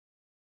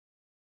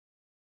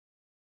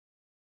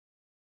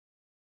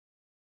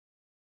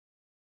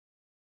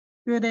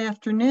Good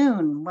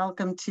afternoon.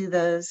 Welcome to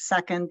the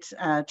second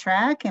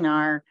track in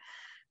our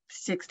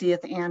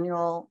 60th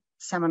annual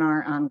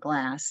seminar on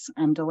glass.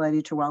 I'm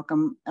delighted to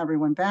welcome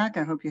everyone back.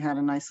 I hope you had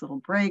a nice little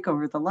break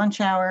over the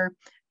lunch hour,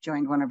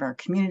 joined one of our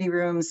community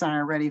rooms, and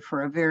are ready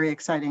for a very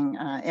exciting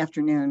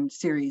afternoon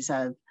series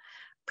of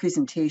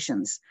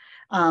presentations.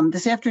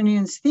 This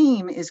afternoon's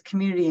theme is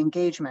community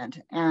engagement,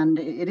 and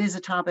it is a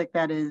topic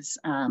that is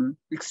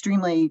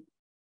extremely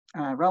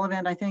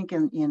relevant, I think,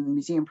 in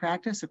museum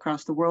practice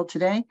across the world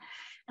today.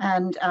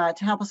 And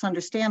to help us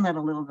understand that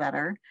a little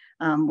better,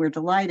 we're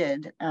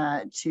delighted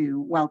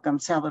to welcome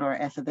Salvador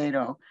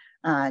Acevedo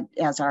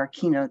as our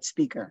keynote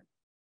speaker.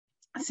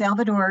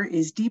 Salvador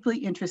is deeply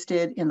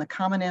interested in the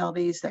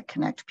commonalities that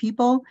connect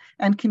people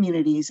and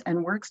communities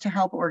and works to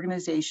help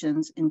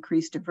organizations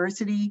increase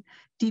diversity,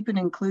 deepen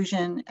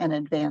inclusion, and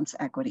advance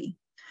equity.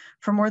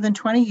 For more than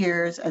 20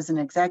 years as an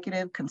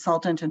executive,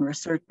 consultant, and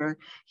researcher,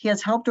 he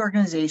has helped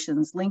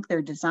organizations link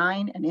their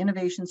design and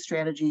innovation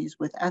strategies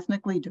with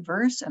ethnically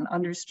diverse and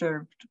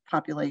underserved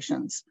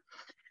populations.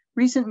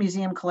 Recent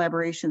museum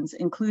collaborations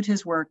include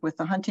his work with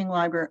the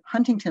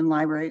Huntington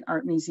Library,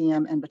 Art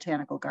Museum, and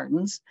Botanical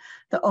Gardens,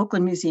 the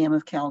Oakland Museum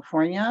of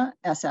California,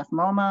 SF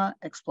MoMA,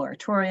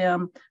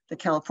 Exploratorium, the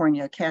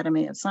California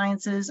Academy of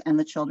Sciences, and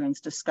the Children's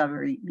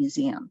Discovery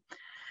Museum.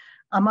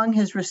 Among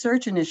his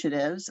research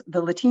initiatives,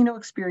 the Latino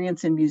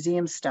Experience in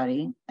Museum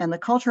Study and the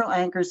Cultural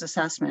Anchors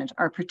Assessment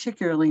are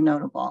particularly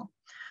notable.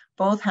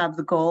 Both have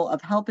the goal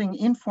of helping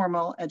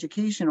informal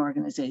education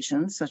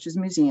organizations, such as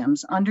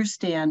museums,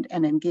 understand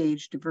and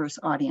engage diverse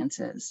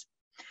audiences.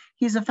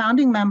 He's a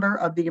founding member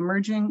of the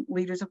Emerging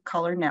Leaders of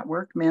Color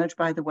Network, managed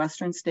by the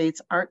Western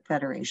States Art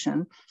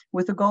Federation,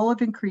 with the goal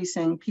of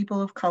increasing people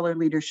of color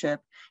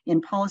leadership in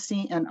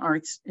policy and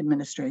arts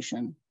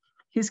administration.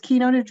 His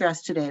keynote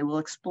address today will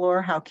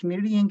explore how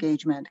community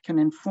engagement can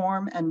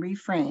inform and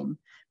reframe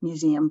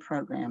museum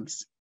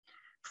programs.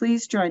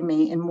 Please join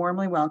me in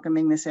warmly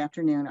welcoming this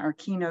afternoon our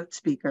keynote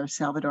speaker,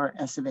 Salvador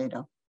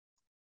Acevedo.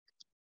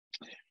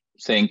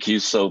 Thank you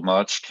so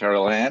much,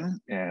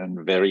 Carol-Ann,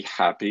 and very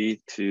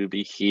happy to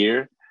be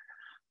here.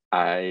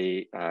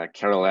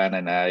 Carol-Ann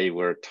and I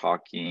were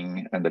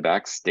talking in the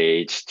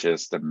backstage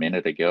just a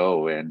minute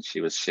ago, and she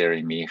was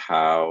sharing me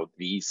how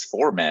this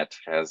format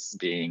has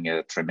been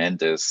a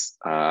tremendous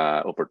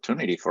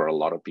opportunity for a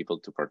lot of people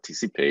to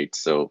participate.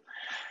 So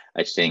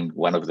I think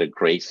one of the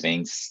great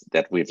things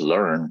that we've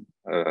learned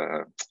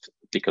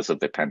because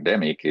of the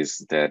pandemic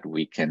is that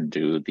we can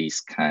do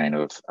these kind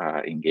of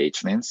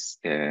engagements,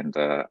 and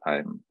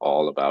I'm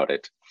all about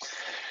it.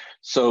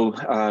 So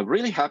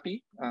really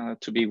happy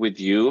to be with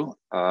you.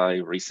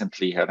 I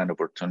recently had an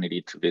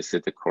opportunity to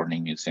visit the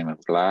Corning Museum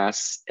of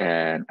Glass,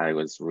 and I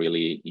was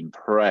really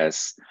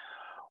impressed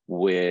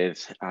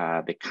with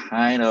the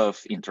kind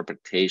of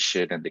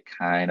interpretation and the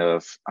kind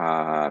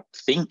of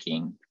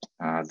thinking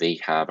they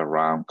have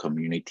around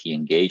community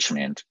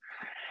engagement.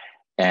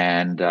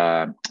 And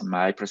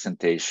my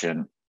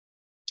presentation,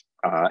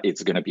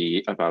 it's going to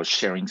be about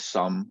sharing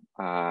some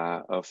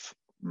of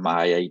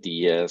my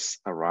ideas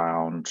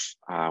around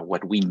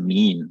what we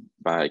mean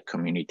by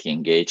community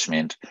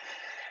engagement,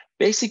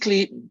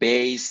 basically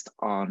based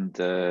on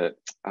the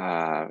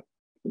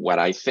what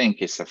I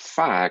think is a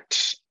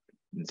fact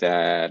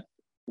that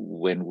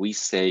when we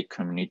say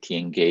community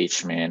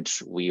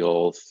engagement, we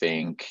all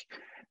think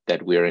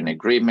that we're in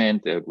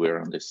agreement, that we're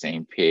on the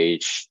same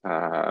page,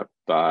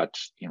 but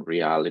in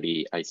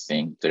reality, I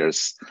think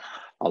there's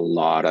a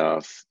lot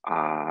of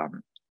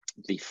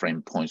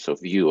different points of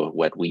view of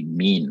what we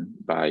mean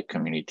by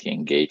community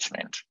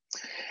engagement.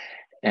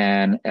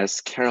 And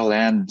as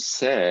Carol-Ann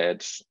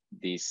said,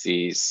 this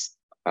is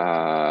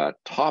a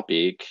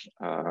topic,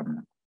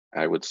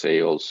 I would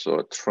say also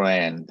a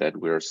trend that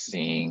we're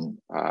seeing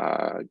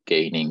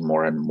gaining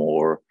more and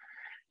more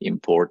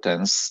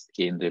importance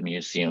in the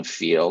museum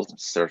field,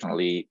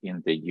 certainly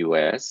in the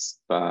US,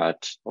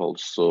 but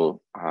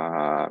also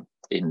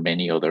in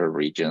many other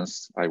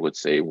regions, I would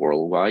say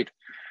worldwide.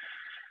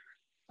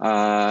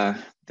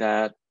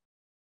 That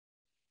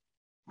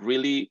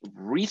really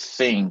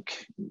rethink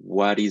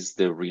what is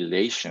the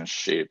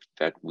relationship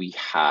that we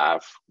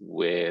have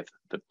with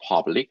the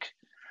public,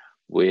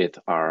 with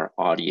our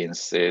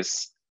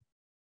audiences,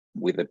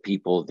 with the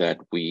people that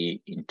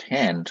we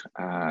intend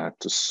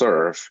to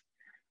serve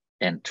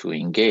and to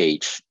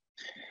engage.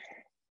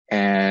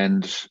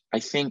 And I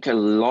think a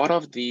lot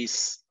of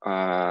these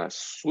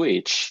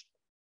switch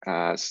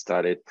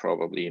started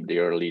probably in the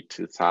early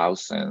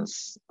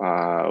 2000s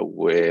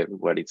with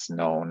what is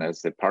known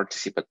as the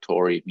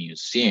participatory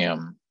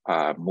museum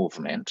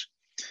movement.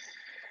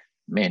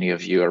 Many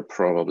of you are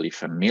probably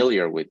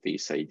familiar with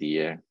this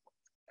idea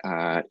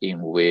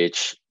in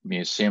which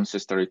museums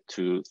started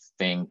to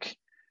think,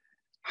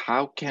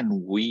 how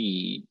can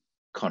we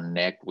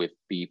connect with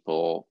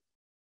people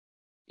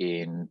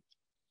in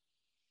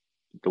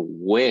the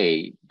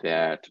way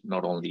that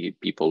not only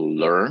people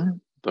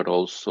learn, but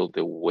also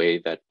the way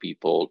that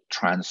people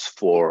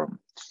transform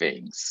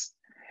things.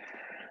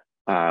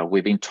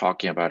 We've been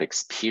talking about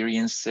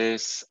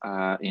experiences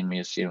in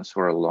museums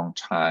for a long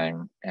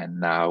time, and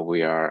now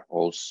we are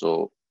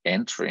also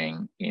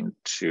entering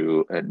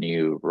into a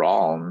new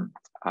realm,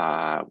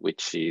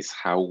 which is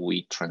how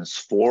we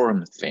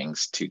transform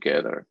things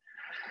together,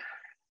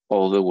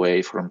 all the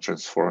way from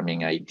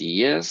transforming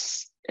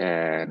ideas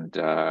and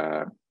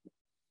an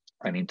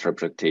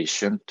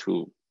interpretation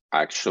to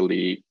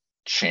actually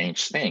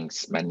change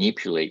things,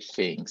 manipulate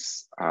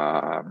things,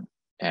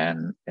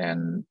 and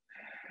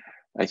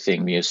I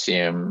think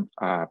museum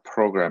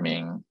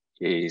programming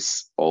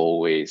is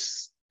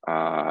always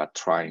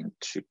trying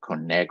to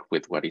connect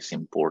with what is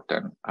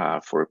important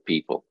for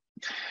people.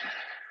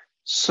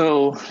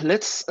 So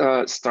let's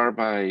start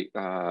by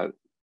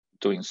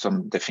doing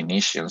some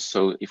definitions.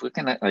 So if we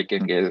can, I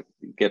can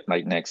get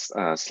my next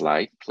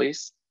slide,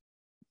 please.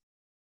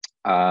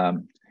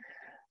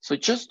 So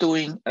just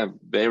doing a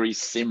very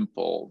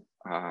simple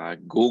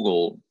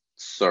Google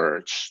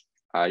search,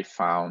 I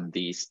found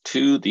these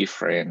two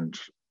different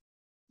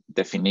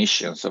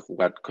definitions of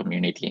what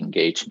community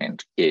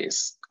engagement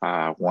is.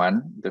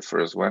 The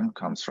first one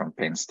comes from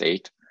Penn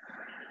State.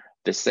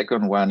 The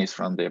second one is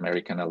from the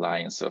American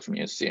Alliance of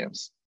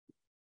Museums.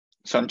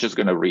 So I'm just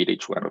going to read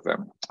each one of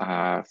them.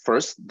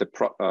 First,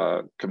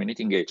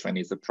 community engagement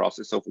is the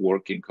process of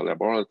working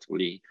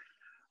collaboratively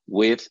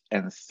with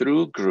and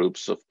through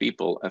groups of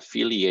people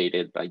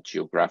affiliated by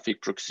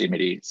geographic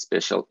proximity,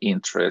 special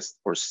interest,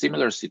 or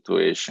similar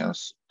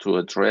situations to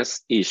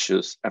address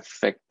issues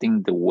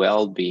affecting the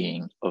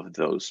well-being of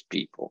those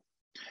people.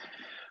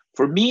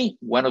 For me,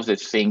 one of the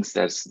things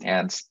that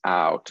stands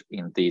out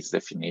in this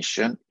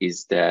definition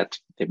is that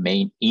the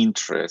main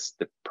interest,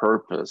 the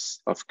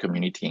purpose of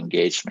community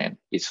engagement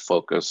is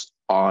focused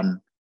on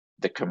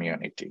the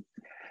community,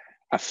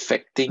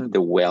 affecting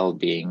the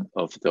well-being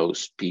of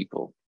those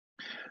people.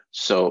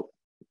 So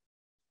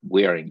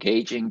we are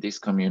engaging these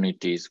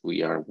communities,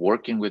 we are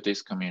working with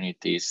these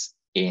communities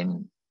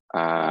in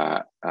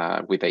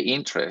with the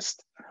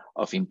interest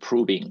of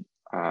improving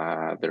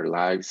their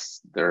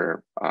lives,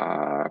 their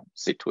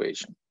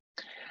situation.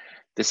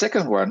 The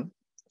second one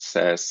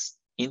says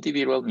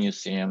individual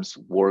museums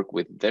work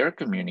with their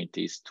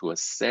communities to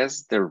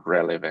assess their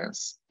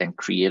relevance and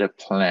create a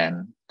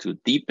plan to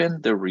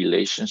deepen the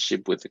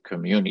relationship with the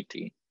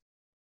community,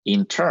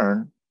 in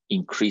turn,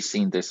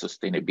 increasing the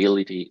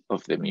sustainability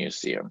of the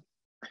museum.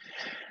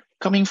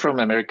 Coming from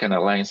American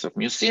Alliance of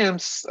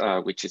Museums,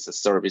 which is a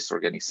service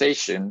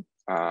organization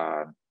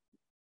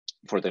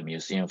for the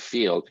museum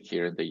field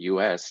here in the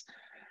US,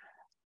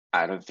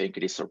 I don't think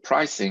it is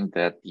surprising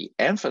that the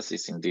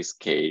emphasis in this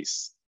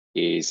case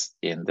is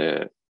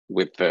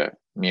with the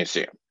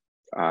museum.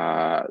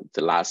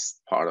 The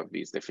last part of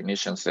this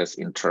definition says,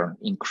 in turn,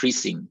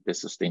 increasing the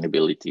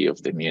sustainability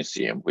of the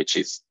museum, which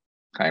is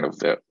kind of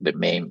the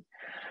main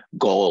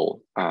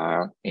goal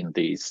in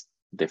this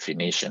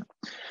definition.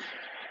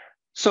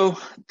 So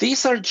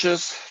these are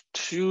just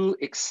two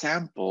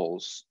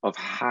examples of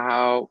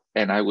how,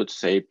 and I would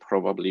say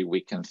probably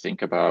we can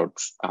think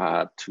about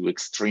two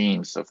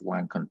extremes of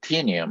one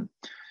continuum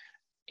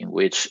in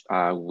which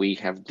we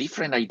have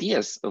different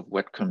ideas of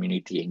what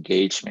community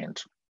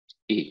engagement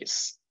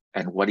is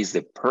and what is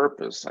the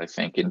purpose. I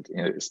think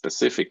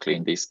specifically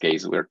in this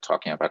case, we're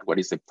talking about what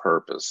is the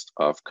purpose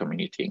of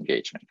community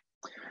engagement.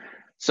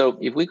 So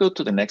if we go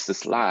to the next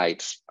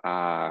slide,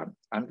 I'm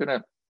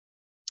gonna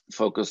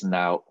focus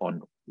now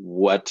on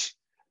what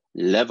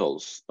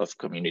levels of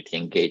community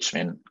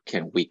engagement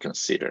can we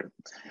consider.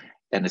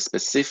 And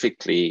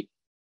specifically,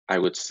 I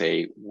would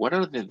say, what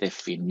are the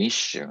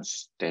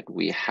definitions that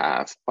we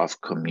have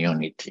of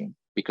community?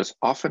 Because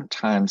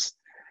oftentimes,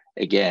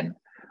 again,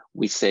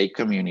 we say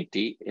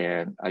community,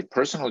 and I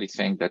personally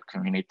think that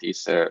community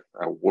is a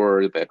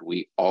word that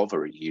we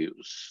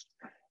overuse.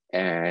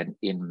 And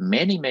in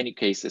many, many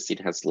cases, it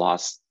has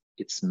lost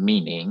its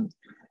meaning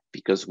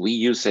because we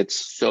use it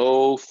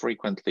so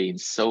frequently in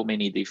so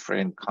many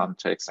different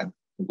contexts and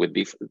with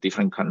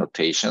different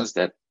connotations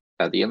that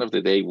at the end of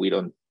the day, we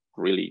don't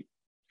really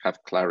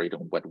have clarity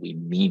on what we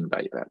mean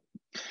by that.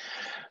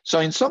 So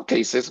in some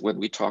cases, when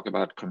we talk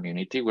about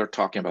community, we're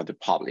talking about the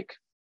public.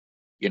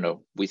 You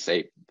know, we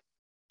say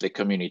the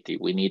community,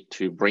 we need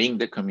to bring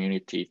the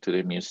community to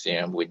the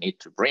museum. We need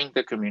to bring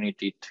the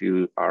community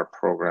to our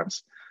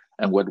programs.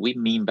 And what we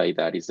mean by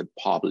that is the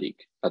public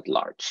at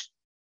large.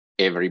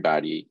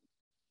 Everybody,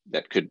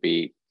 that could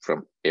be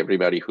from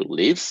everybody who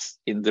lives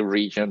in the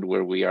region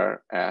where we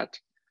are at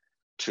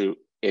to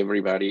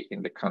everybody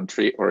in the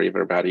country or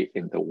everybody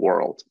in the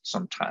world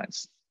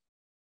sometimes.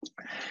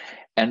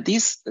 And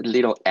this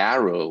little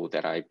arrow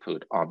that I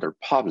put under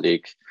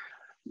public,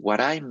 what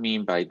I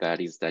mean by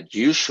that is that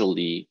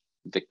usually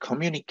the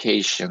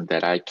communication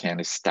that I can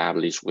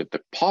establish with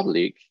the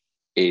public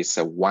is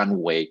a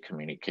one-way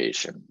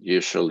communication.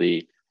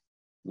 Usually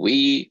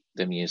we,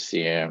 the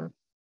museum,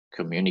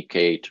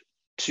 communicate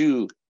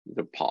to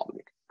the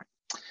public.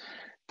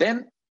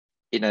 Then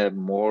in a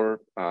more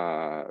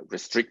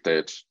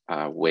restricted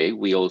way,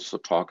 we also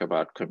talk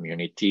about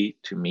community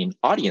to mean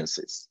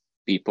audiences,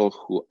 people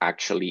who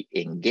actually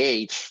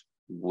engage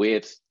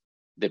with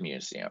the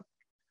museum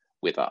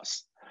with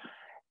us.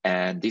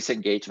 And this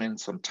engagement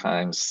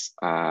sometimes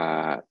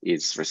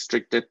is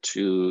restricted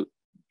to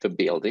the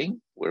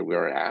building where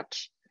we're at,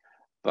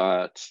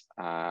 but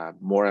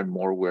more and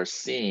more we're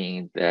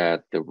seeing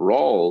that the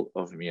role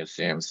of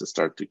museums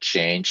start to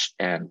change,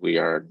 and we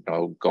are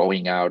now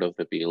going out of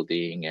the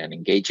building and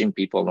engaging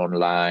people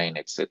online,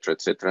 et cetera,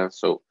 et cetera.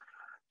 So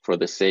for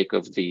the sake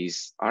of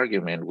this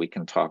argument, we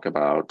can talk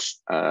about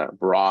a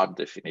broad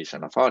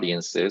definition of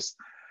audiences,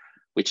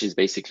 which is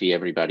basically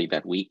everybody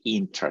that we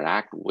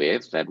interact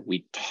with, that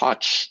we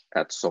touch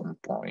at some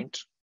point.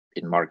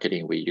 In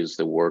marketing, we use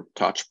the word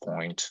touch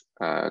point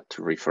to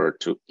refer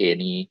to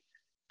any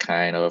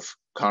kind of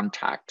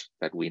contact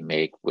that we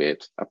make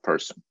with a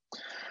person.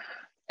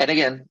 And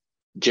again,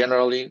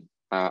 generally,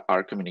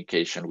 our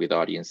communication with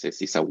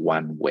audiences is a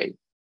one-way.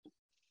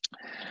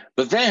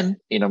 But then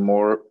in a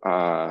more,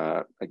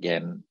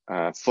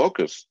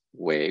 focused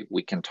way,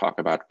 we can talk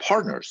about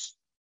partners.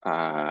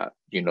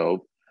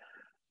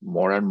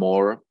 More and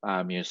more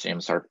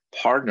museums are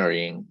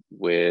partnering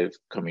with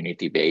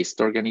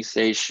community-based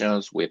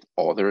organizations, with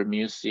other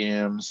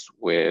museums,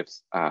 with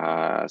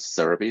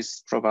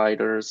service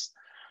providers,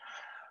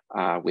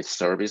 with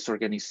service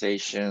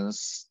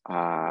organizations,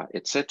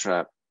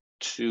 etc.,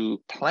 to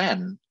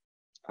plan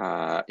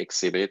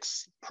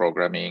exhibits,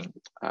 programming,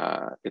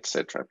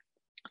 etc.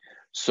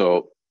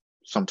 So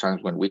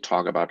sometimes when we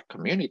talk about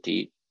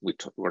community,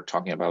 we're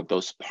talking about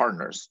those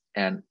partners.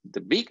 And the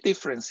big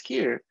difference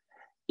here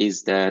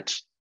is that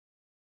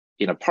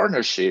in a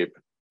partnership,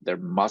 there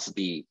must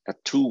be a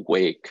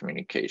two-way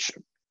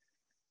communication.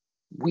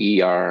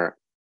 We are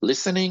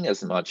listening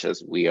as much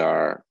as we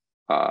are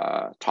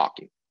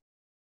talking.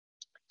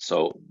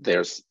 So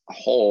there's a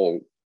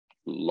whole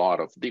lot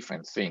of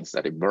different things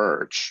that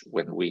emerge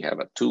when we have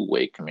a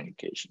two-way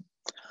communication.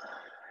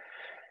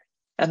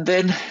 And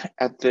then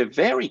at the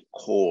very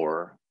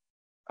core,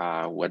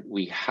 what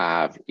we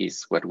have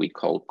is what we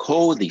call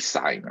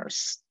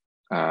co-designers,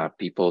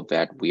 people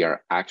that we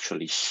are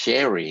actually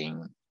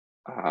sharing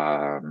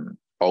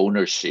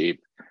ownership,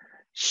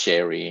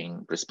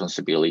 sharing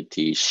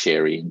responsibility,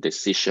 sharing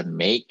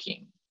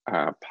decision-making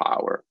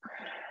power.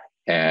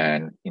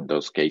 And in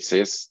those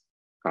cases,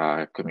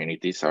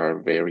 communities are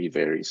very,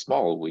 very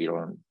small. We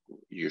don't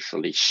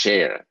usually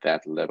share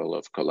that level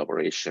of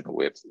collaboration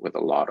with a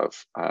lot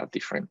of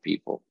different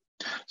people.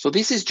 So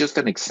this is just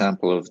an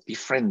example of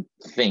different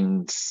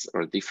things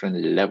or different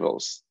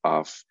levels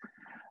of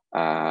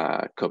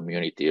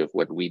community, of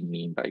what we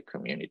mean by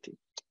community.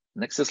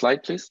 Next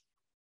slide, please.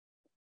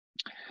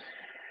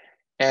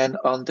 And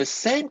on the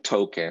same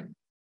token,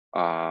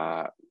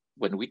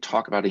 when we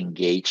talk about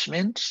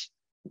engagement,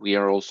 we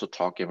are also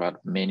talking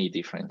about many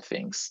different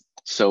things.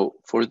 So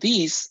for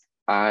these,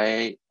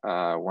 I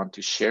want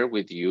to share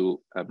with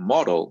you a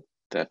model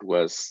that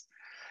was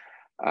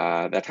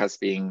that has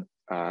been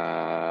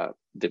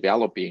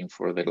developing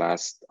for the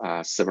last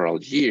several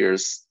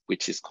years,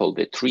 which is called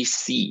the 3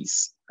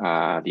 C's,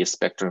 the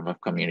spectrum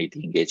of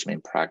community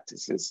engagement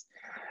practices.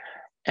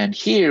 And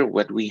here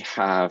what we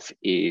have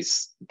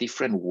is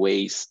different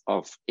ways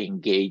of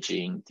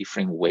engaging,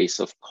 different ways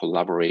of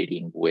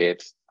collaborating with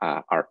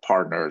our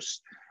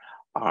partners,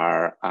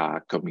 our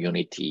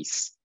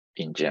communities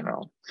in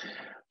general.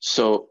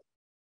 So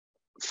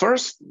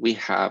first we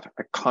have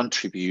a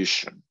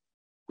contribution,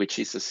 which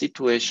is a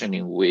situation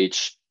in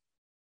which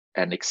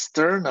an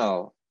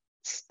external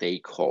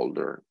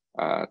stakeholder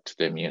to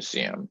the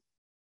museum,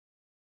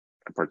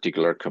 a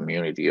particular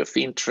community of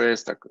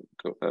interest,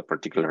 a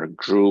particular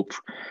group,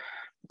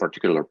 a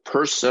particular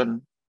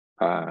person,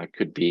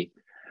 could be,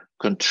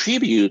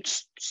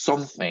 contributes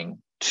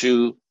something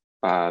to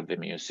the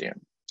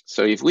museum.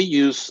 So if we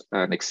use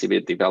an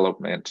exhibit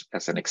development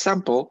as an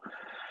example,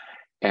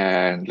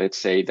 and let's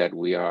say that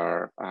we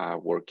are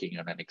working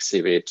on an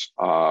exhibit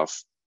of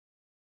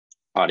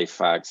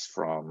artifacts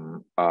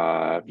from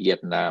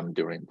Vietnam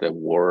during the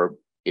war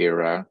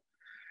era,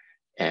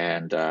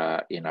 and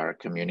in our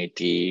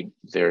community,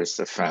 there's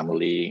a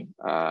family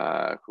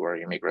who are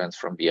immigrants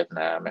from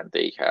Vietnam, and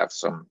they have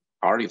some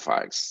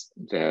artifacts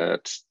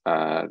that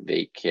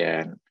they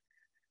can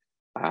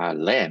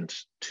lend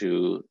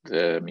to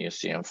the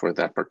museum for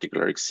that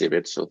particular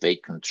exhibit. So they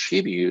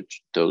contribute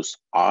those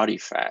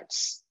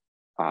artifacts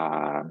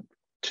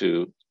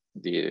to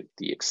the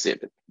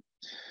exhibit.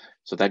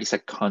 So that is a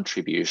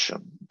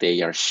contribution.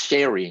 They are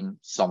sharing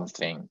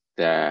something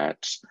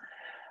that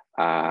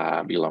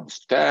belongs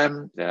to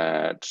them,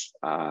 that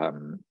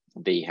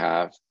they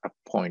have a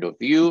point of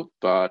view,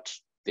 but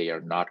they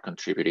are not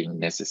contributing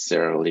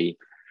necessarily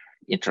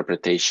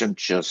interpretation,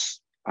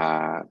 just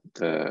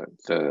the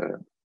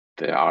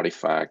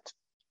artifact,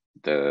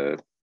 the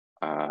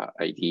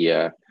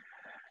idea,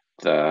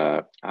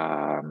 the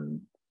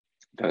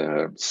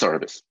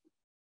service.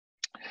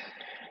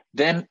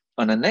 Then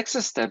on the next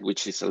step,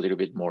 which is a little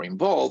bit more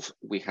involved,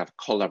 we have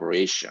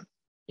collaboration,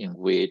 in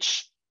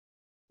which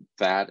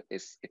that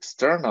is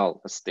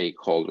external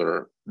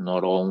stakeholder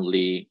not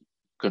only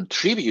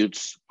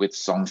contributes with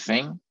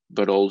something,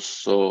 but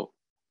also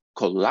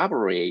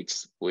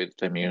collaborates with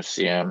the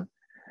museum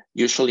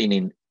usually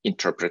in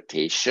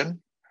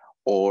interpretation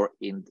or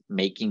in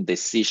making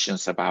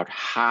decisions about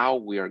how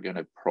we are going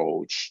to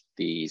approach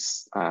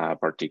this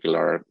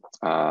particular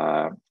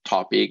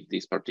topic,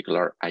 this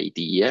particular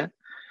idea.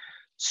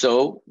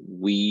 So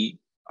we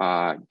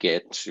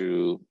get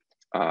to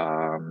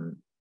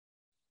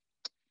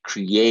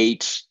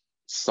create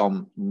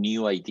some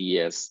new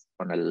ideas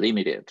on a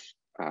limited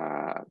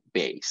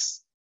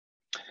base.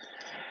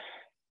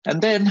 And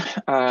then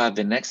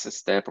the next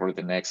step or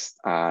the next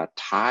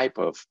type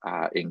of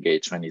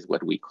engagement is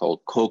what we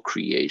call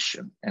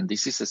co-creation. And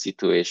this is a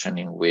situation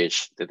in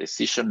which the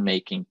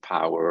decision-making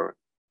power,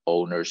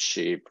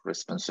 ownership,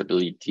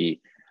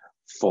 responsibility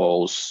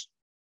falls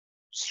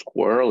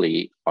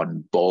squarely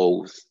on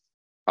both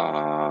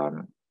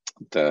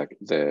the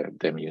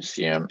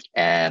museum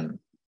and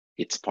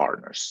its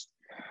partners.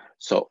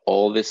 So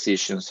all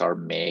decisions are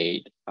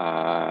made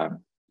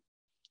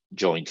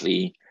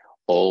jointly.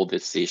 All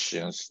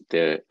decisions,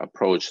 the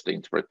approach, the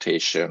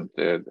interpretation,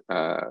 the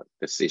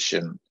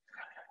decision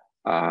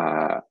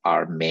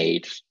are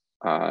made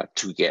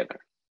together.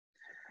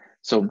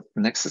 So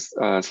next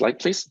slide,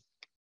 please.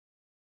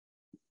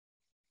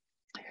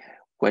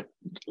 What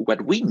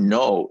we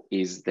know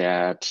is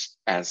that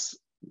as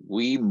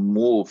we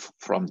move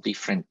from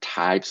different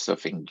types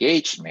of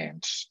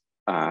engagement,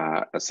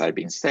 as I've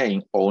been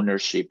saying,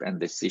 ownership and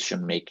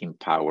decision-making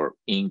power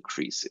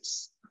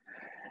increases.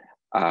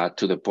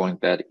 To the point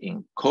that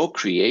in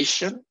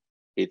co-creation,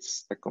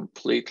 it's a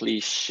completely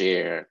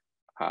shared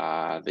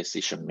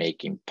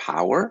decision-making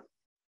power.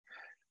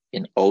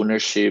 In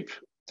ownership,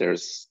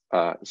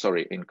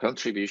 in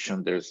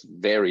contribution, there's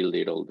very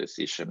little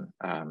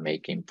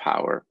decision-making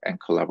power, and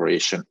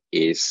collaboration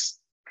is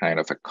kind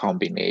of a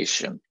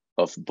combination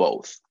of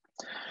both.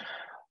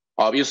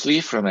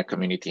 Obviously, from a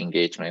community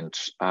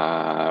engagement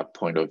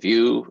point of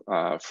view,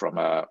 from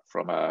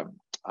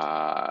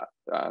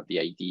the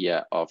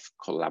idea of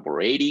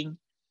collaborating,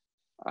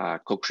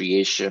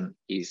 co-creation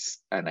is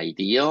an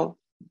ideal,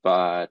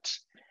 but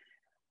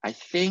I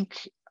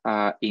think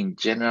in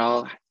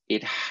general,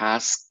 it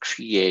has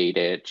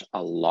created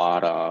a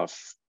lot of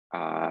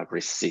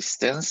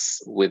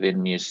resistance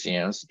within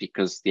museums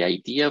because the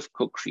idea of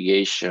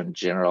co-creation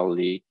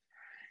generally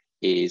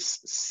is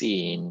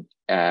seen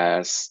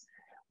as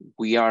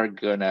we are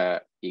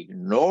gonna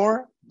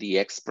ignore the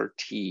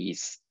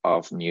expertise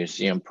of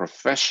museum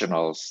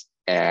professionals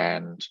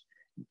and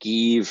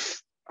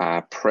give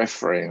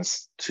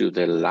preference to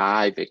the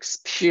live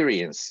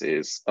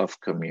experiences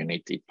of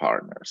community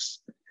partners.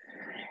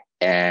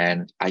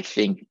 And I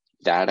think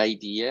that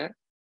idea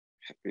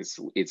is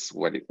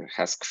what it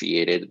has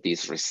created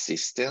this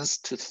resistance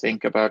to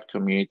think about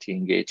community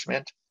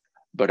engagement.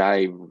 But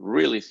I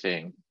really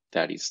think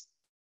that is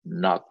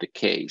not the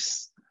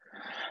case.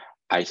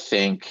 I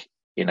think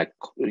in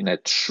a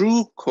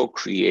true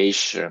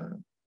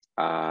co-creation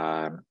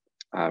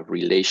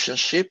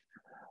relationship,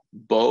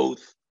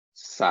 both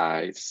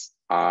sides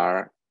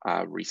are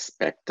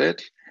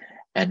respected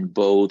and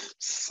both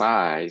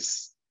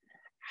sides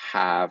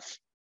have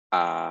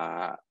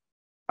a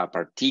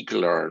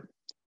particular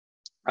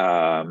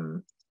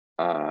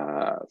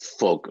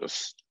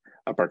focus,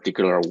 a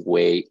particular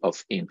way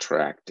of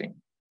interacting.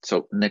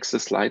 So next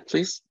slide,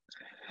 please.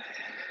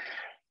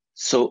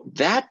 So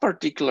that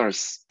particular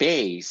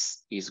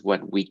space is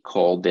what we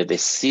call the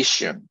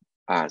decision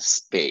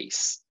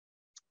space,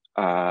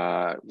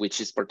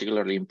 which is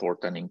particularly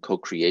important in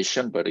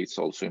co-creation, but it's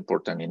also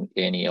important in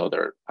any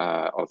other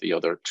of the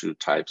other two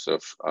types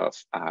of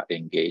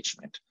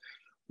engagement.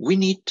 We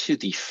need to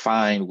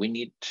define, we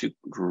need to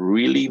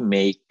really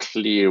make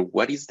clear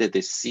what is the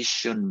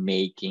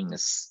decision-making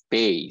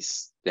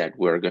space that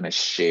we're going to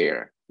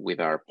share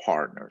with our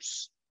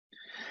partners.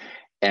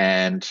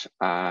 And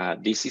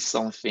this is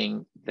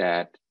something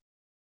that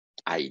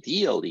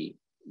ideally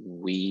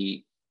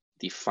we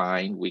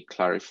define, we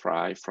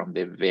clarify from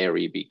the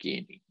very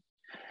beginning.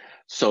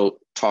 So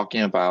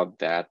talking about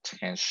that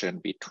tension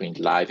between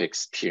live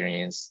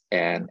experience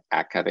and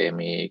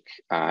academic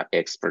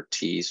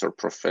expertise or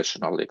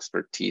professional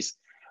expertise,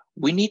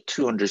 we need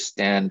to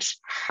understand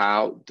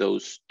how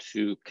those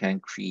two can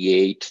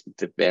create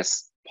the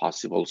best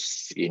possible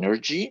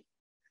synergy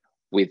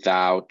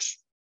without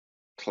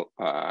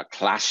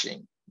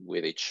clashing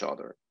with each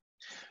other.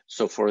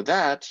 So for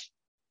that,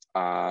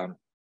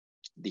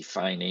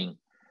 defining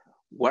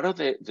what are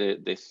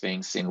the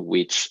things in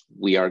which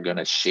we are going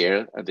to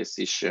share a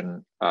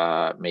decision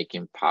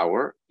making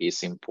power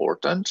is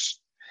important.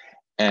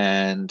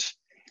 And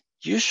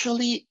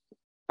usually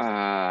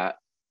a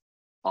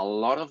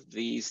lot of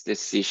these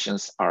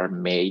decisions are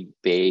made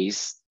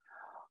based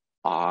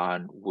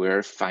on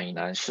where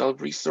financial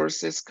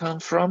resources come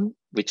from,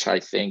 which I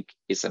think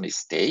is a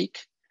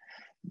mistake.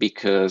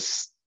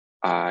 Because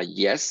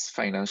yes,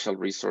 financial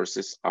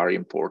resources are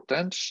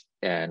important,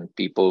 and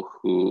people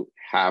who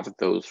have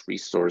those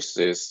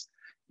resources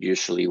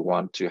usually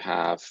want to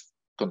have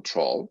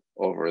control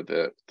over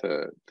the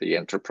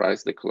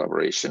enterprise, the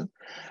collaboration.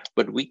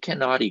 But we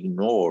cannot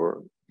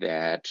ignore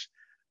that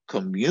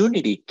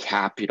community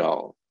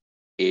capital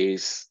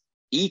is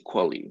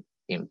equally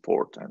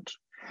important,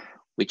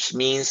 which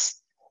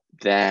means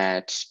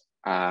that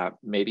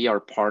maybe our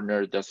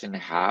partner doesn't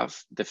have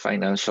the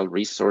financial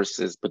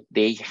resources, but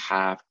they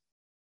have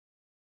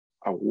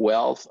a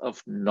wealth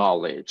of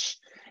knowledge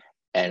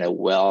and a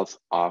wealth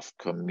of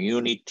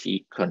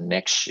community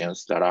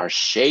connections that are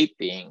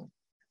shaping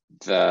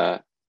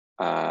the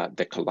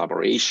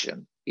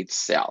collaboration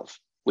itself,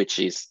 which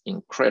is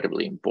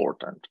incredibly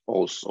important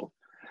also.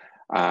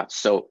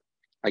 So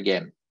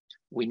again,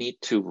 we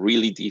need to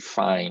really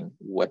define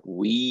what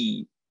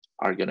we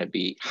are going to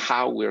be,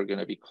 how we're going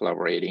to be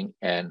collaborating,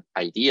 and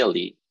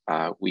ideally,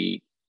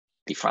 we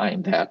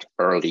define that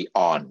early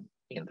on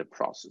in the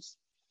process.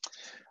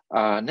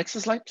 Next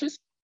slide, please.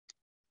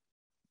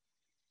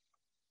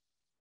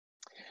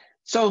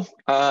 So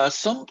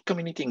some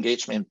community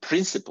engagement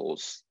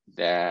principles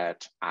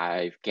that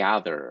I've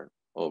gathered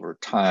over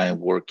time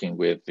working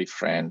with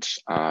different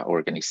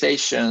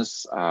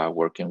organizations,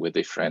 working with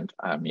different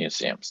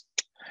museums.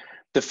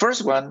 The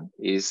first one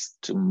is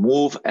to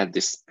move at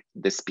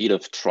the speed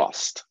of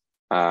trust.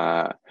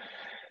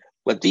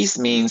 What this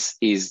means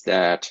is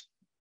that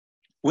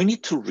we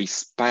need to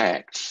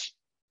respect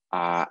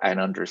and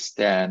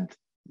understand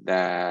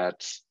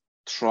that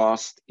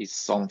trust is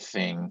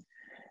something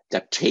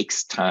that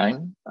takes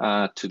time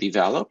to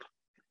develop.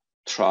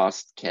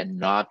 Trust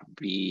cannot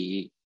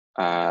be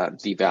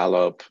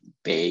developed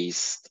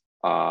based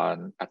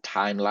on a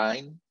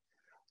timeline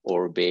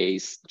or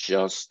based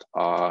just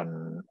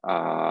on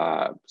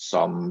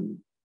some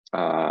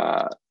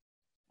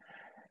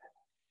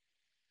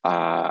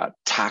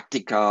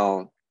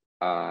tactical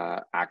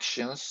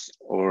actions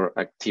or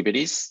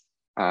activities.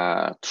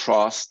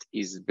 Trust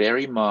is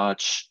very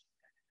much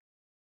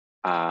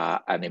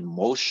an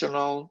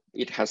emotional,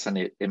 it has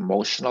an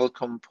emotional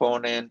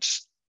component,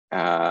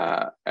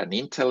 an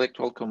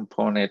intellectual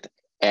component,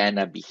 and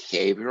a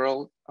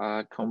behavioral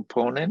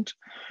component.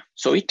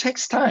 So it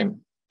takes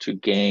time to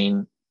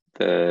gain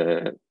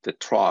the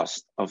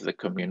trust of the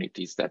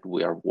communities that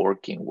we are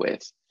working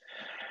with.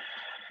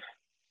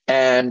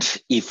 And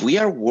if we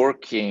are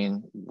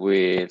working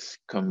with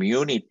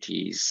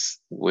communities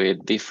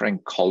with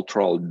different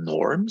cultural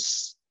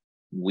norms,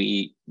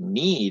 we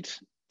need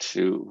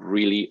to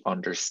really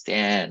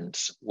understand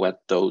what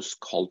those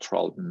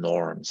cultural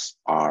norms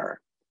are.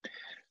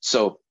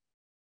 So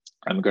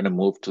I'm going to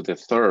move to the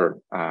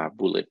third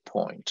bullet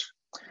point,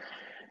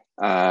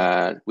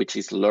 which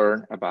is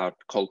learn about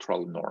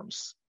cultural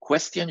norms.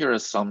 Question your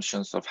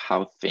assumptions of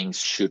how things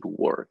should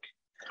work.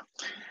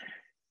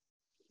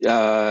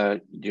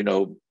 You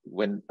know,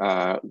 when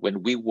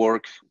we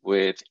work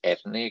with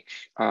ethnic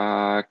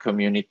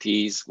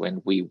communities,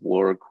 when we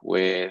work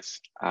with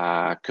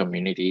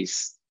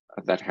communities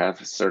that have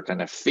a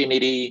certain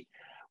affinity,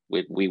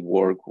 we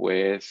work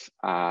with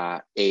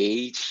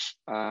age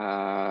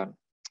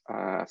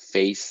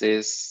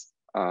phases,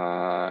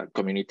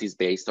 communities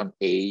based on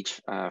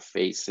age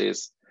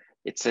phases,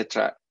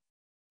 etc.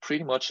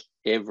 Pretty much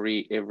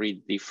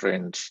every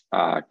different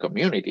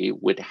community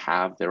would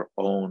have their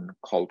own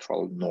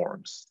cultural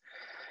norms.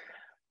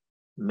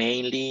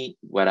 Mainly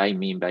what I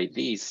mean by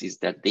this is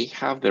that they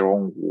have their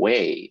own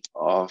way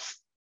of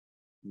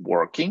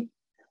working,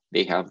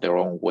 they have their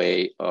own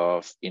way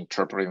of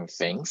interpreting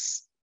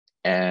things,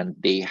 and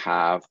they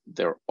have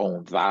their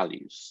own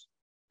values.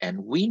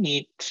 And we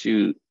need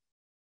to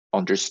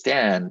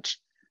understand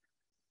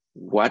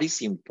what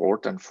is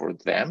important for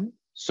them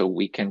so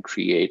we can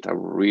create a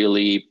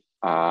really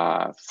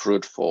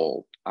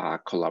fruitful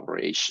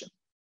collaboration.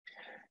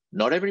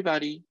 Not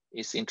everybody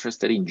is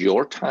interested in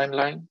your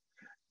timeline.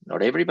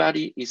 Not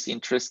everybody is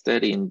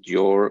interested in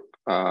your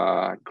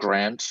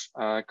grant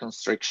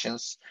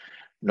constrictions.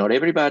 Not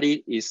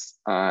everybody is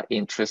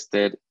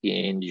interested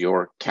in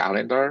your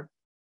calendar,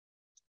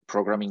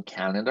 programming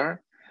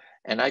calendar.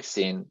 And I've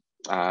seen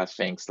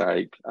things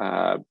like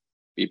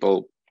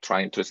people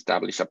trying to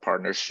establish a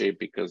partnership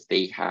because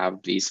they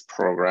have this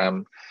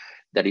program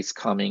that is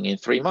coming in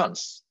 3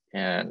 months,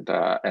 and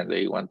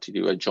they want to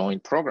do a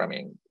joint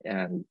programming.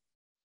 And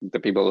the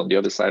people on the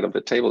other side of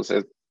the table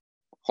says,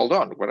 hold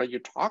on, what are you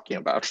talking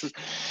about?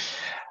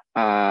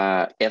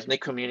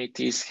 Ethnic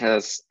communities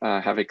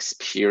have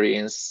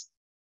experienced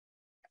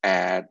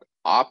an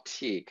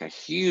uptick, a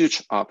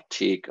huge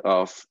uptick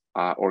of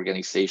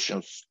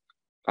organizations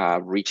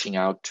reaching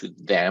out to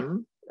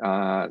them,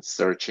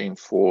 searching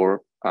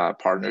for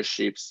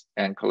partnerships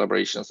and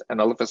collaborations. And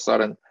all of a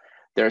sudden,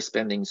 they're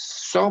spending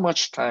so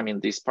much time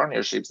in these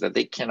partnerships that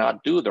they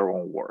cannot do their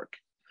own work,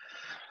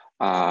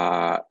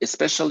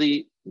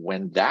 especially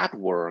when that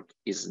work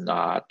is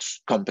not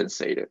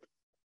compensated.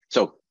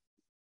 So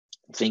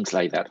things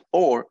like that.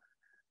 Or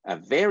a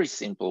very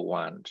simple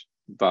one,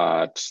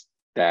 but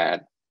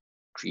that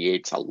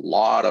creates a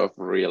lot of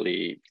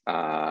really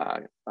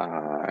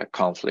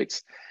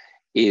conflicts,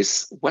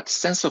 is what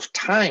sense of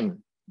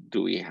time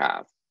do we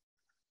have?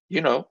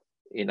 You know,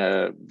 in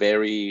a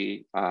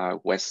very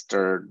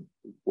Western,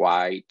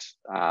 white,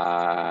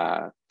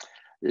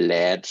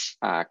 led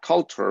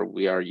culture,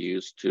 we are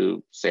used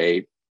to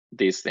say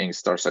this thing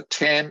starts at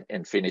 10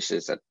 and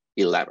finishes at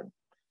 11.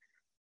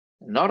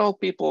 Not all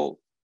people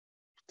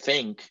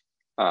think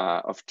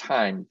of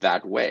time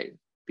that way.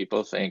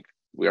 People think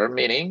we are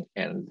meeting,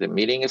 and the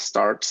meeting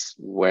starts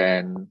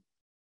when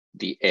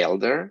the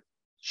elder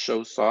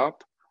shows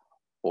up,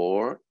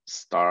 or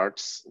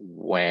starts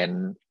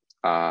when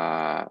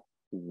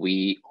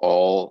we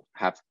all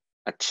have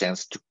a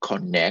chance to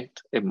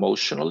connect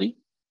emotionally,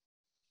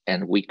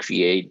 and we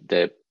create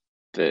the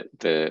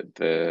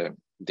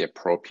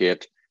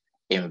appropriate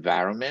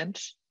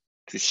environment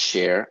to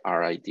share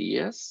our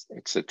ideas,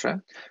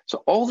 etc.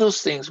 So all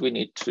those things we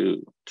need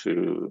to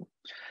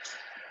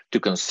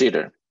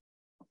consider.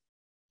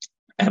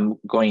 I'm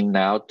going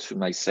now to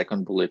my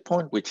second bullet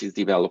point, which is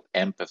develop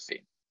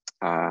empathy.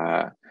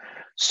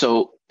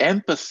 So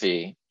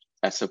empathy,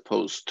 as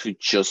opposed to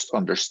just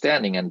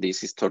understanding, and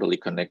this is totally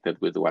connected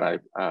with what I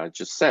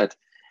just said,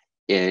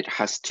 it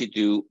has to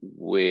do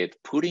with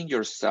putting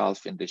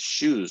yourself in the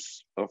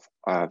shoes of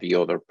the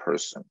other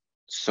person.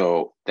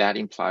 So that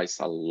implies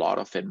a lot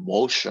of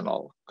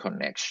emotional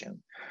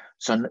connection.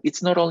 So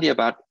it's not only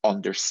about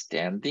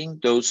understanding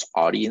those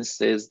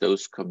audiences,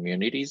 those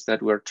communities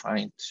that we're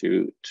trying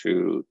to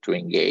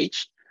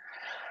engage,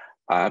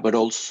 but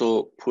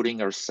also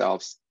putting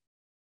ourselves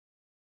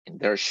in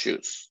their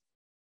shoes.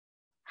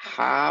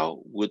 How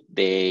would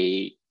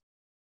they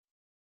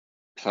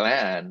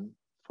plan,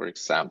 for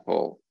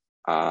example,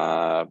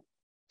 a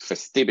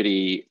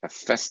festivity, a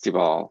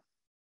festival,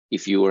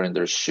 if you were in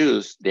their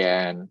shoes,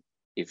 than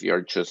if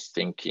you're just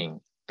thinking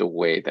the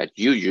way that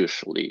you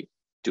usually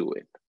do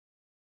it?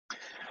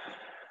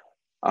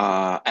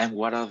 And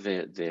what are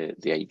the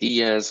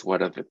ideas?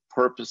 What are the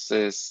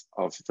purposes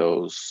of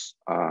those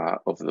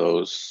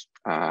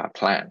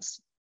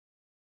plans?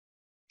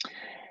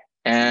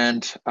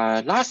 And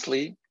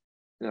lastly,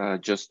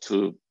 just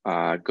to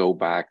go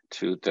back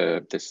to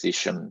the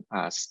decision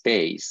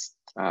space,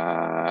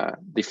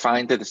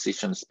 define the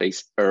decision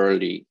space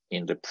early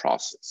in the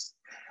process.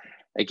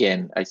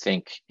 Again, I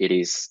think it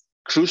is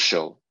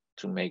crucial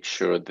to make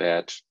sure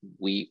that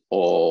we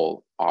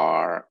all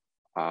are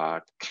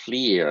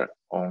clear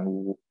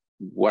on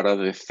what are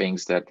the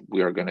things that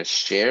we are going to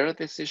share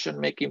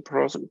decision-making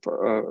power,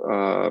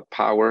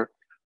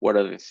 what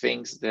are the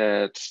things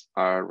that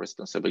are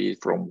responsibility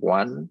from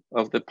one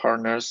of the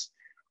partners,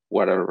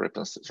 what are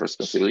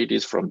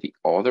responsibilities from the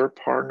other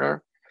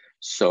partner.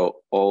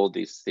 So all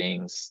these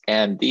things,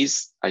 and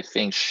these, I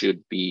think,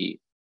 should be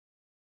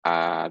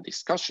a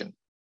discussion,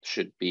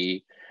 should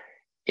be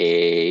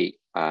a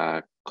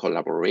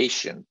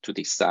collaboration to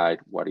decide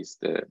what is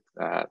the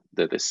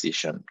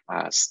decision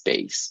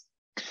space.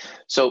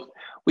 So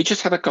we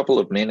just have a couple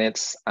of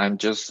minutes. I'm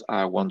just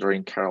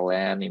wondering, Carol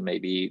Ann,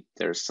 maybe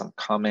there's some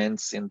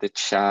comments in the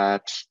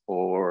chat,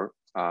 or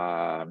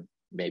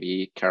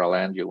maybe Carol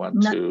Ann, you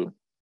want to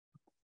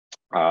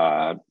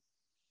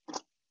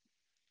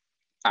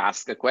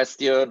ask a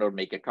question or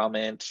make a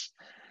comment?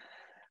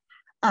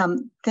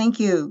 Thank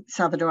you,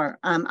 Salvador.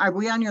 Are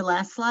we on your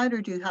last slide,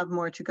 or do you have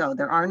more to go?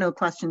 There are no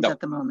questions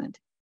at the moment.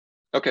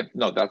 Okay,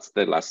 no, that's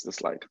the last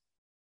slide.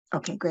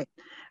 Okay, great.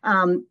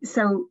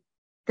 So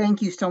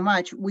thank you so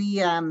much. We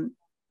had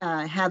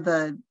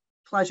the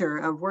pleasure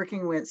of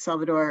working with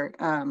Salvador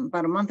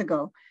about a month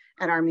ago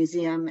at our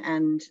museum,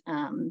 and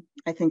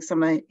I think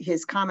some of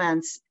his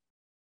comments,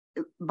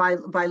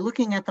 by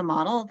looking at the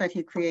model that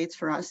he creates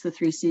for us, the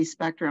 3C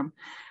spectrum,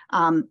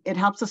 it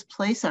helps us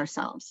place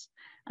ourselves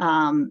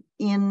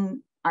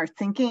in our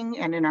thinking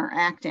and in our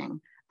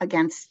acting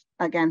against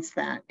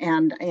that.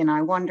 And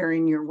I wonder,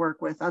 in your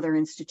work with other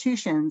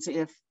institutions,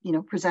 if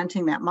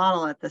presenting that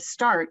model at the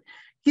start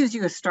gives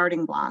you a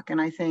starting block. And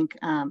I think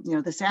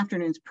this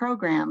afternoon's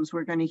programs,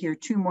 we're going to hear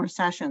 2 more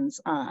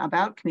sessions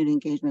about community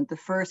engagement. The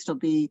first will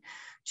be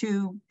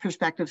 2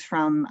 perspectives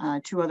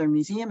from 2 other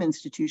museum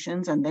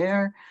institutions and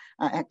their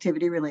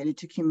activity related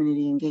to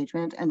community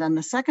engagement. And then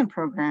the second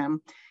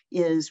program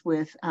is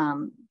with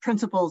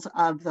principals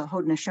of the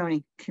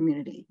Haudenosaunee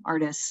community,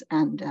 artists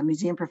and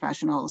museum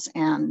professionals,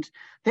 and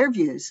their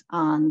views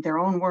on their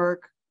own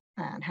work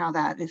and how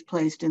that is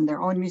placed in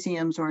their own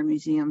museums or in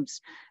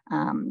museums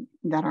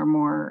that are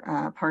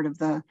more part of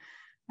the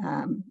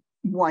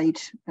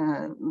white,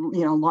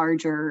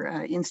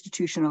 larger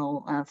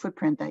institutional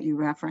footprint that you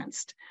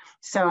referenced.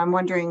 So I'm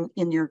wondering,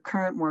 in your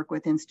current work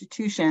with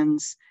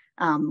institutions,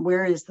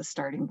 where is the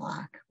starting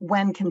block?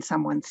 When can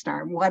someone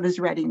start? What does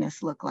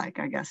readiness look like,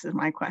 I guess, is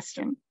my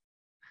question.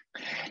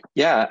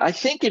 Yeah, I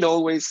think it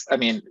always,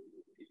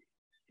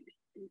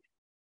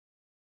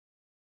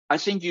 I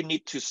think you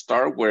need to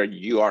start where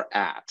you are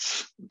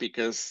at,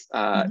 because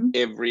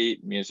every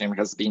museum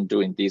has been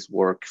doing this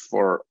work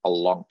for a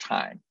long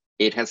time.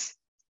 It has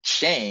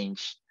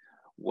changed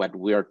what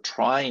we are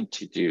trying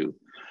to do,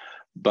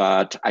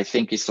 but I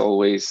think it's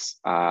always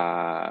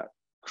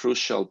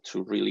crucial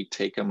to really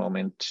take a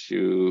moment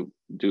to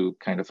do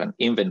kind of an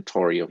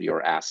inventory of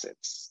your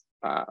assets.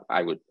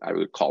 I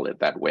would call it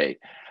that way.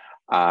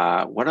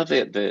 What are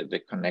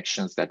the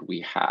connections that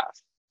we have?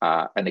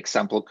 An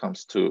example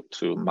comes to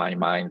my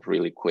mind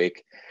really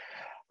quick.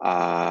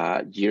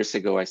 Years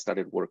ago, I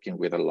started working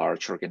with a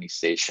large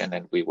organization,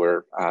 and we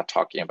were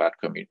talking about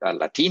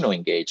Latino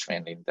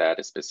engagement in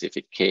that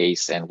specific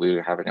case, and we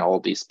were having all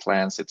these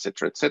plans, et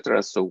cetera, et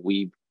cetera. So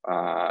we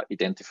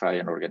identify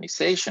an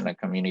organization, a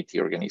community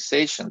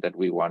organization that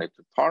we wanted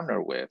to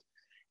partner with.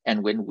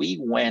 And when we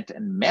went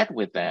and met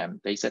with them,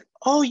 they said,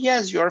 oh,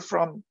 yes, you're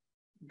from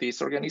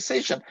this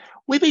organization.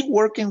 We've been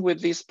working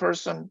with this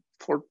person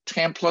for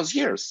 10 plus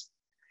years.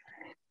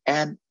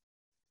 And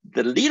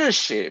the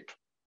leadership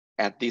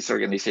at this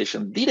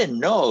organization didn't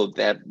know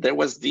that there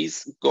was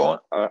this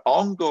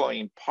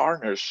ongoing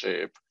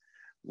partnership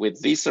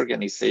with this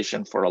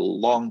organization for a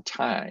long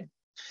time.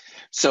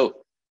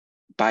 So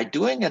by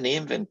doing an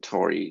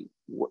inventory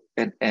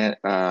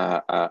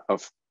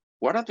of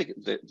what are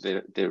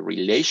the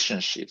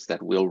relationships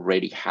that we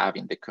already have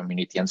in the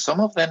community, and some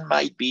of them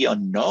might be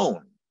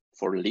unknown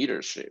for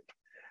leadership,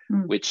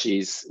 which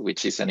is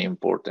an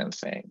important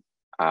thing.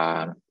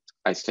 I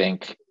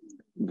think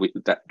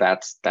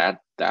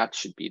that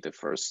should be the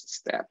first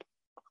step.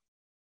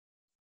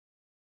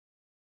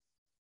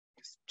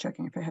 Just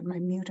checking if I had my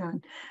mute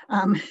on.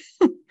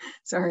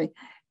 Sorry.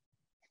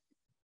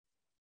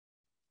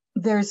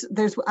 There's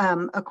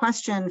a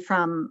question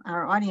from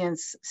our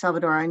audience,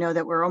 Salvador. I know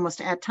that we're almost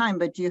at time,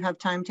 but do you have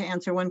time to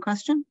answer one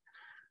question?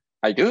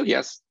 I do,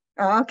 yes.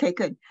 Oh, okay,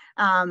 good.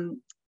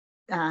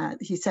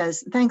 He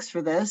says, thanks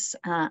for this.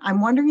 I'm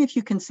wondering if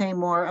you can say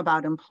more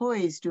about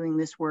employees doing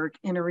this work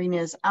in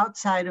arenas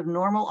outside of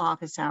normal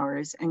office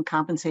hours and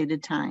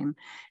compensated time,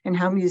 and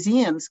how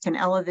museums can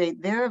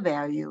elevate their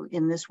value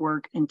in this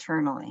work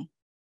internally.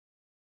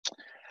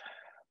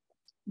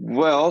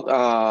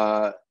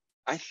 Well,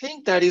 I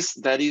think that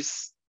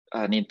is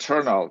an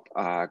internal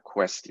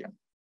question.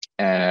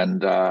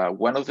 And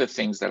one of the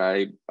things that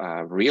I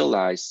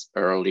realized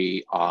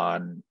early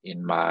on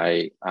in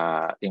my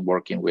in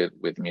working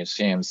with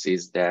museums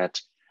is that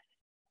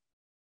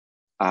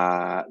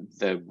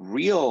the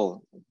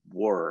real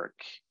work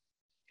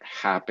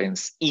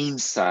happens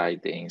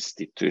inside the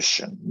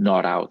institution,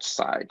 not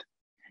outside.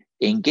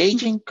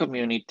 Engaging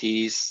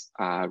communities,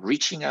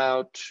 reaching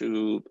out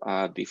to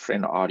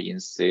different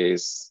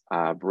audiences,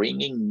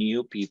 bringing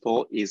new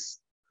people is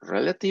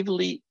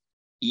relatively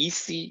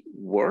easy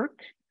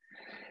work.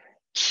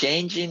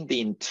 Changing the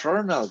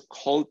internal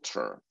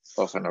culture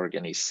of an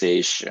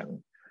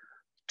organization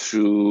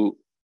to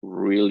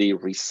really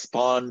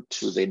respond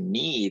to the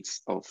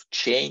needs of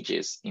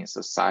changes in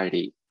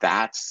society,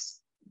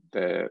 that's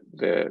the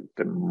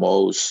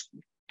most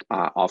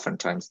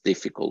oftentimes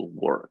difficult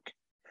work.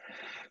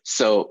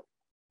 So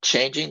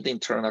changing the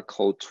internal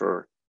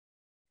culture,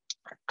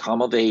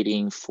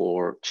 accommodating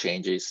for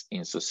changes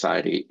in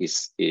society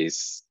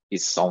is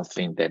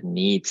something that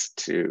needs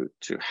to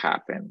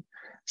happen.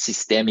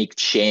 Systemic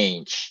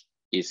change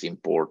is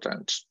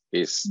important,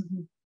 is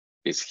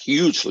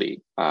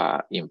hugely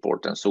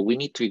important. So we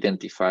need to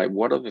identify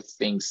what are the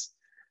things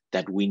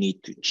that we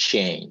need to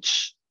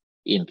change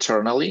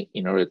internally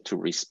in order to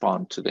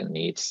respond to the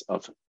needs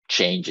of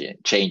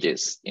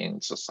changes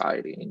in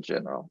society in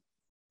general.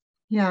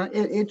 Yeah,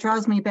 it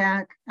draws me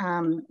back,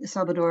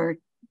 Salvador,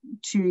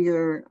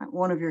 to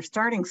one of your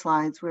starting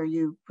slides where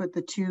you put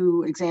the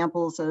two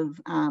examples of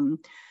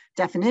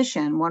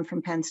definition, one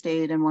from Penn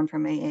State and one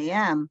from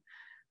AAM.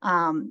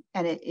 And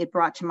it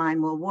brought to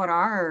mind, well, what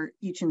are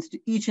each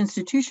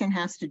institution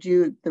has to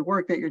do the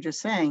work that you're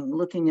just saying,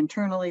 looking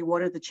internally,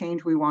 what are the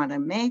change we want to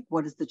make?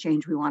 What is the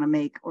change we want to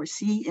make or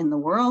see in the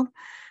world,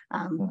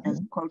 as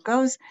the quote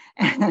goes?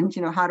 And,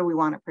 how do we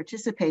want to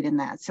participate in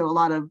that? So a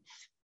lot of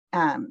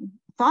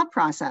thought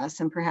process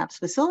and perhaps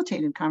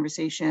facilitated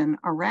conversation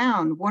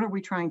around what are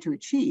we trying to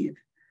achieve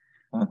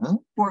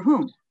for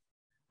whom?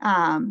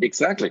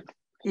 Exactly.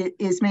 It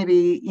is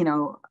maybe,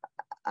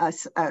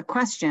 a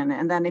question.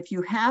 And then if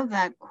you have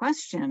that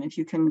question, if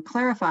you can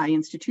clarify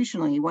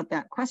institutionally what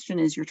that question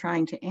is you're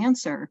trying to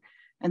answer,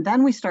 and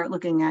then we start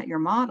looking at your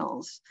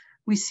models,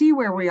 we see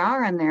where we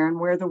are in there and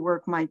where the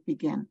work might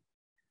begin.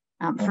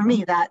 For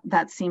me,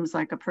 that seems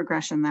like a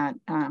progression that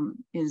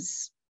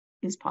is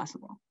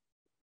possible.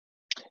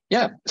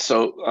 Yeah,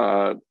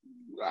 so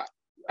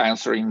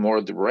answering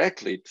more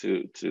directly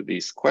to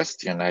this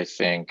question, I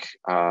think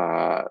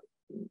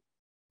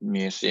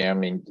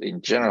museum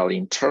in general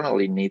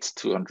internally needs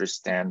to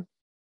understand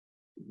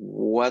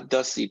what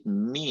does it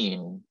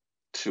mean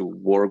to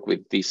work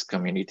with these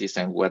communities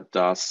and what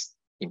does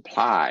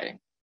imply.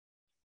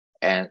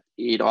 And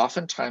it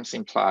oftentimes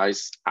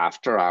implies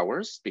after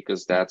hours,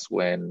 because that's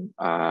when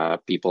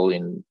people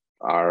in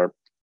our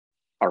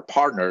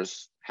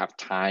partners have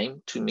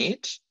time to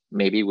meet.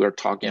 Maybe we're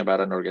talking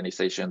about an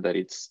organization that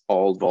it's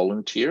all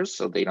volunteers,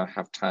 so they don't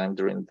have time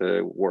during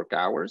the work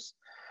hours.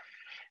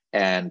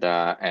 And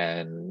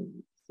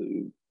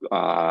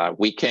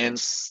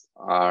weekends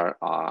are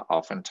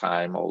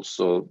oftentimes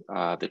also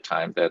the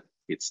time that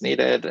it's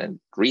needed, and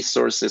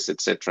resources,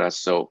 etc.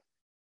 So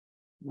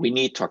we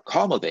need to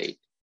accommodate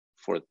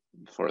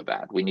for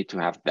that. We need to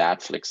have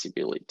that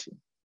flexibility.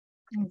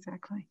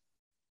 Exactly.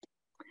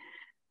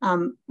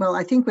 Well,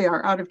 I think we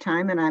are out of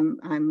time, and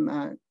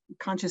I'm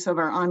conscious of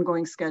our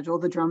ongoing schedule,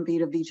 the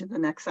drumbeat of each of the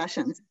next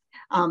sessions.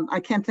 I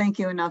can't thank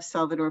you enough,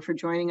 Salvador, for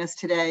joining us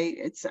today.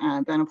 It's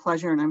been a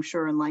pleasure, and I'm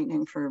sure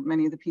enlightening for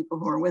many of the people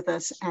who are with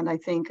us. And I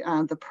think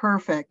the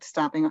perfect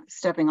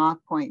stepping off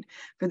point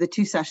for the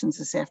 2 sessions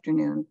this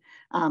afternoon.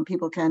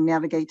 People can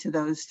navigate to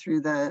those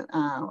through the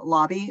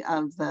lobby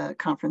of the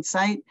conference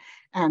site.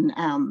 And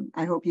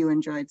I hope you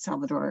enjoyed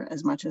Salvador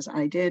as much as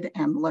I did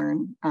and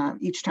learn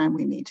each time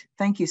we meet.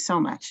 Thank you so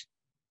much.